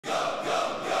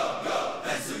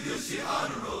she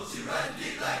on the road. She ride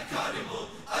dick like Carnival.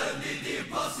 I done did the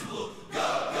impossible. Go,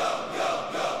 go, go,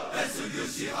 go. That's so good,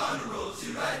 she on the road.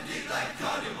 She ride dick like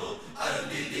Carnival. I done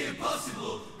did the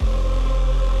impossible.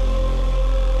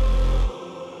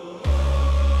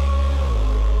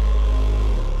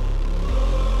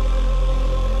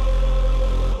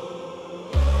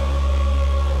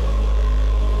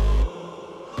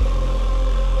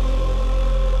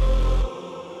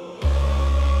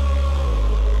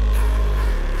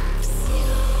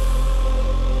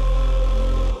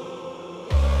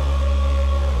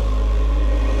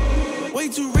 Way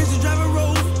too rich to drive a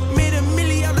road. Made $1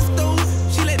 million out the stove.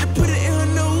 She like to put it in her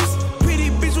nose.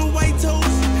 Pretty bitch with white toes.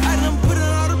 I done put it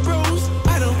on all the bros.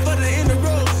 I done fucked her in the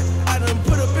road. I done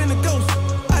put up in the ghost.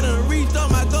 I done reached all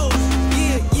my goals.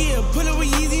 Yeah, yeah. Pull up with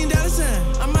Yeezy and Dollar Sign.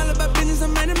 I'm all about business,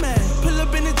 I'm man to man. Pull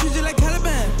up in the treasure like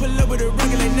Caliban. Pull up with a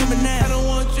record like number 9. I don't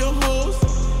want your hoes.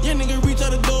 Your nigga reach all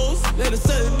the goals. Let her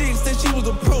suck the dick, said she was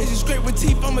a pro. She straight with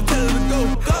teeth, I'ma tell her to go.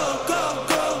 Go, go,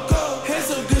 go, go. Hair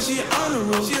so good, she on the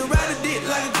road. She ride a dick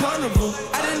like a carnival.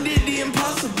 I done did the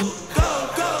impossible. Go,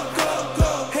 go, go, go.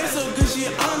 Hair so good, she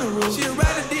on the road. She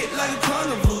ride a dick like a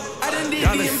carnival. I done did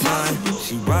the impossible.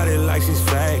 She ride it like she's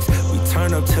facts. We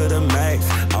turn up to the max.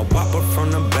 I whop her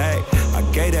from the back. I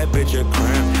gave that bitch a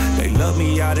cramp. They love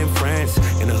me out in France.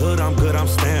 In the hood, I'm good, I'm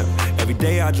stamped. Every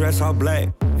day I dress all black.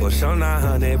 For sure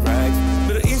 900 racks.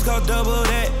 Middle East go double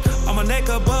that. On my neck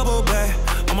a bubble back.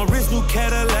 On my wrist new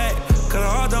Cadillac. Cause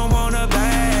I all don't want a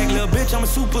bag. Little bitch, I'm a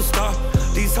superstar.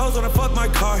 These hoes wanna fuck my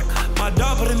car. My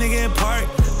dog put a nigga in park.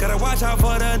 Gotta watch out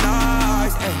for the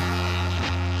noise. Ay.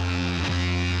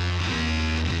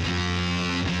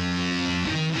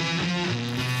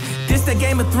 This the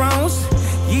Game of Thrones.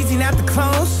 Yeezy not the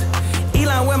clones.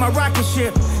 Elon with my rocket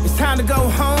ship. It's time to go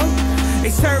home. They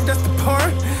served us the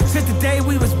porn since the day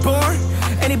we was born.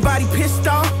 Anybody pissed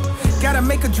off? Gotta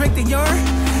make a drink the urine.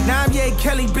 Now I'm Ye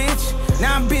Kelly, bitch.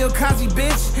 Now I'm Bill Cosby,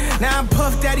 bitch. Now I'm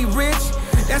Puff Daddy Rich.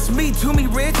 That's me, to me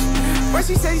rich. What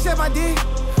she said my dick?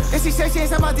 And she said she ain't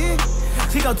said my dick.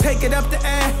 She gon' take it up the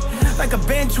ass like a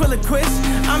ventriloquist.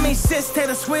 I mean, sis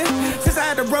Taylor Swift. Since I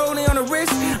had the rolling on the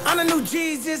wrist, I'm the new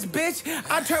Jesus, bitch.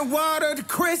 I turn water to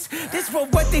Chris. This for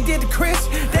what they did to Chris.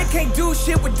 They can't do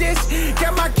shit with this.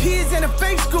 Got my kids in a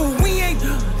fake school. We ain't.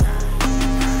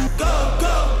 Go,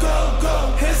 go, go,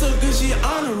 go. Hair so good, she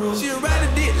on the road. She ride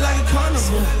a dick like a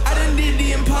carnival. I done did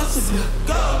the impossible.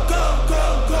 Go, go,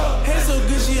 go, go. Hair so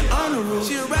good, she on the road.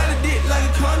 She ride a dick like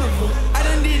a carnival. I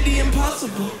done did the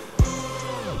impossible.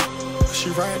 She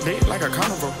ride dick like a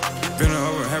carnival. Been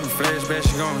over having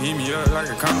flashbacks, she gon' eat me up like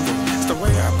a carnival. It's the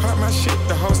way I pop my shit,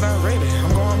 the hoes not ready.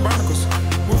 I'm going barnacles.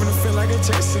 Moving to feel like a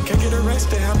Texan, can't get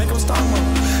arrested, I make them stop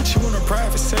mode. She want a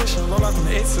private session, roll out them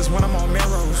X's when I'm on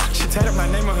Melrose. She tatted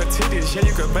my name on her titties, yeah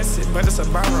you could bust it, but it's a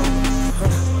borrow.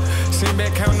 Sitting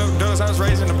back counting up doors, I was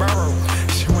raised in the borrow.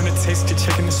 She wanna taste the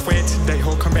chicken and sweat today,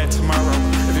 ho, come back tomorrow.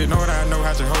 If you know what I know,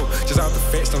 how's your hoe? Just out the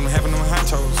facts, don't having them high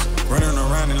toes. Running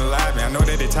around in the lobby, I know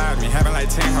that they tired me, having like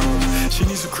 10 hoes. She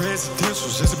needs some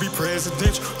presidentials just to be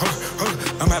presidential.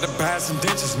 I'm about to buy some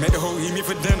dentures, make the hoe eat me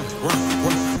for dinner.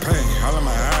 Pain, all in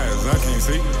my eyes, I can't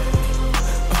see.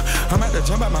 I'm about to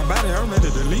jump out my body, I'm ready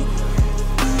to leave.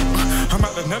 I'm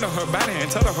about to nut on her body and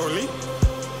tell the hoe leave.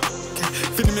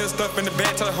 50 mil stuff in the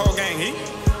bag, tell the whole gang eat.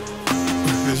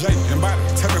 The Jay and Bada,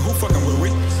 tell me who fucking with we.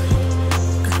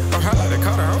 Oh, I like the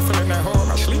Carter, I'm feeling that hoe in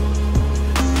my sleep.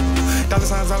 Dollar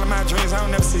signs all in my dreams, I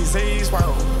don't never see Z's.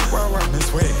 Wow, wow, wow,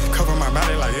 this way. Cover my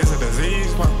body